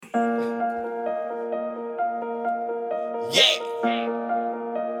Yeah.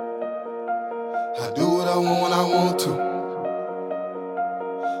 I do what I want when I want to.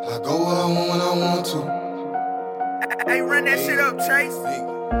 I go what I want when I want to. Hey, run that shit up, Chase.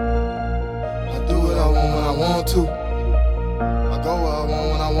 I do what I want when I want to. I go where I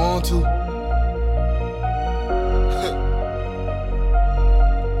want when I want to.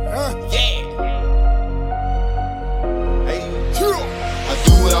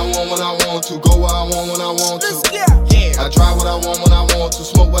 When I want to, go where I want when I want to. I drive what I want when I want to,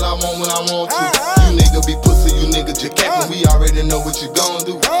 smoke what I want when I want to. You nigga be pussy, you nigga just capping, we already know what you gon'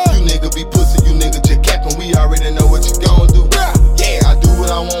 do. You nigga be pussy, you nigga just capping, we already know what you gon' do. Yeah, I do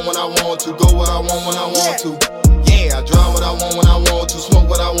what I want when I want to, go what I want when I want to. Yeah, I drive what I want when I want to, smoke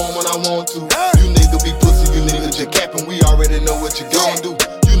what I want when I want to. You nigga be pussy, you nigga just capping, we already know what you gon' do.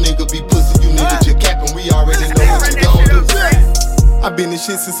 You nigga be pussy, you nigga just capping, we already know what you gon' do. I been this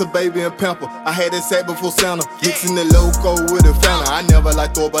shit since a baby and pamper. I had that sack before Santa, mixing the loco with a fountain. I never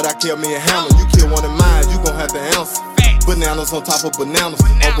like Thor, but I kept me a hammer. You kill one of mine, you gon' have to answer. Bananas on top of bananas.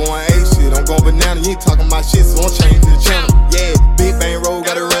 I'm going A shit, I'm going banana. You ain't talking my shit, so I'm changing the channel. Yeah, big bang roll,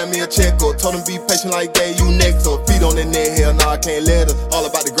 gotta run me a check up. Told him be patient like gay, you next up. Feet on the net, hell nah, I can't let her. All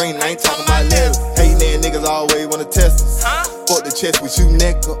about the green, I ain't talking about letters. Hating ass niggas always wanna test us. Fuck the chest, we shoot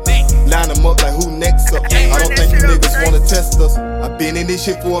neck up. Line them up like who next up. I don't think you niggas wanna test us. I been in this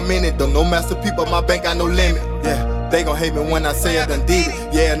shit for a minute, though. No master people, my bank got no limit. Yeah, they gon' hate me when I say I done did it.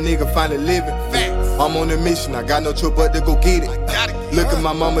 Yeah, a nigga finally living. I'm on a mission, I got no choice but to go get it. Look at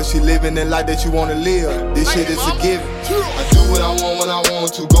my mama, she living the life that you wanna live. This shit is a given. I do what I want when I want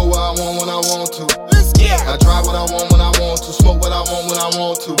to, go where I want when I want to. I drive what I want when I want to, smoke what I want when I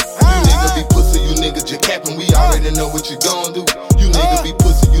want to. You nigga be pussy, you nigga just capping, we already know what you gon' do. You nigga be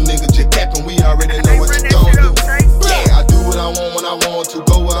pussy, you nigga just capping, we already know what you gon' do. Yeah, I do what I want when I want to,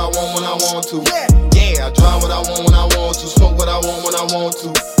 go what I want when I want to. Yeah, I drive what I want when I want to, smoke what I want when I want to.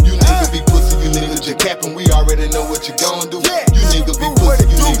 You nigga be pussy, you nigga just capping, we already know what you gon' do. You nigga be pussy,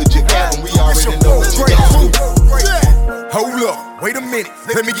 you nigga just capping, we already know what you gon' do. Hold up, wait a minute,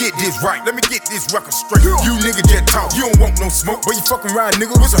 let me get this right, let me get this record straight. You nigga just talk, you don't want no smoke, but you fucking ride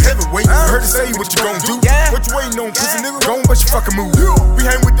nigga with some heavyweight. Heard it say what you gon' do, what you waiting on, pussy nigga, gon' bust your fucking move. We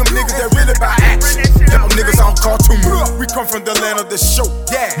hang with them niggas that really buy action, them niggas all cartoon. We come from the land of the show,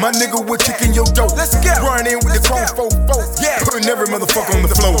 my nigga will kick in your dough. Let's go, run in with the chrome 4-4, putting every motherfucker on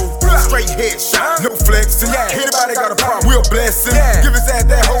the floor. Straight headshot, no flexing, anybody got a problem, we'll bless him. Give his ass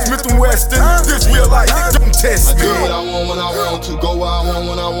that whole Smith & Weston, this real life, don't test me. I do what I want when I want to, go where I want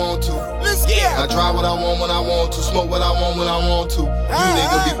when I want to. I drive what I want when I want to, smoke what I want when I want to. You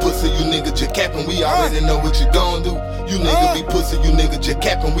nigga be pussy, you nigga just capping, we already know what you gon' do. You nigga be pussy, you nigga just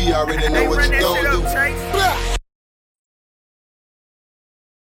capping, we already know what you gon' do.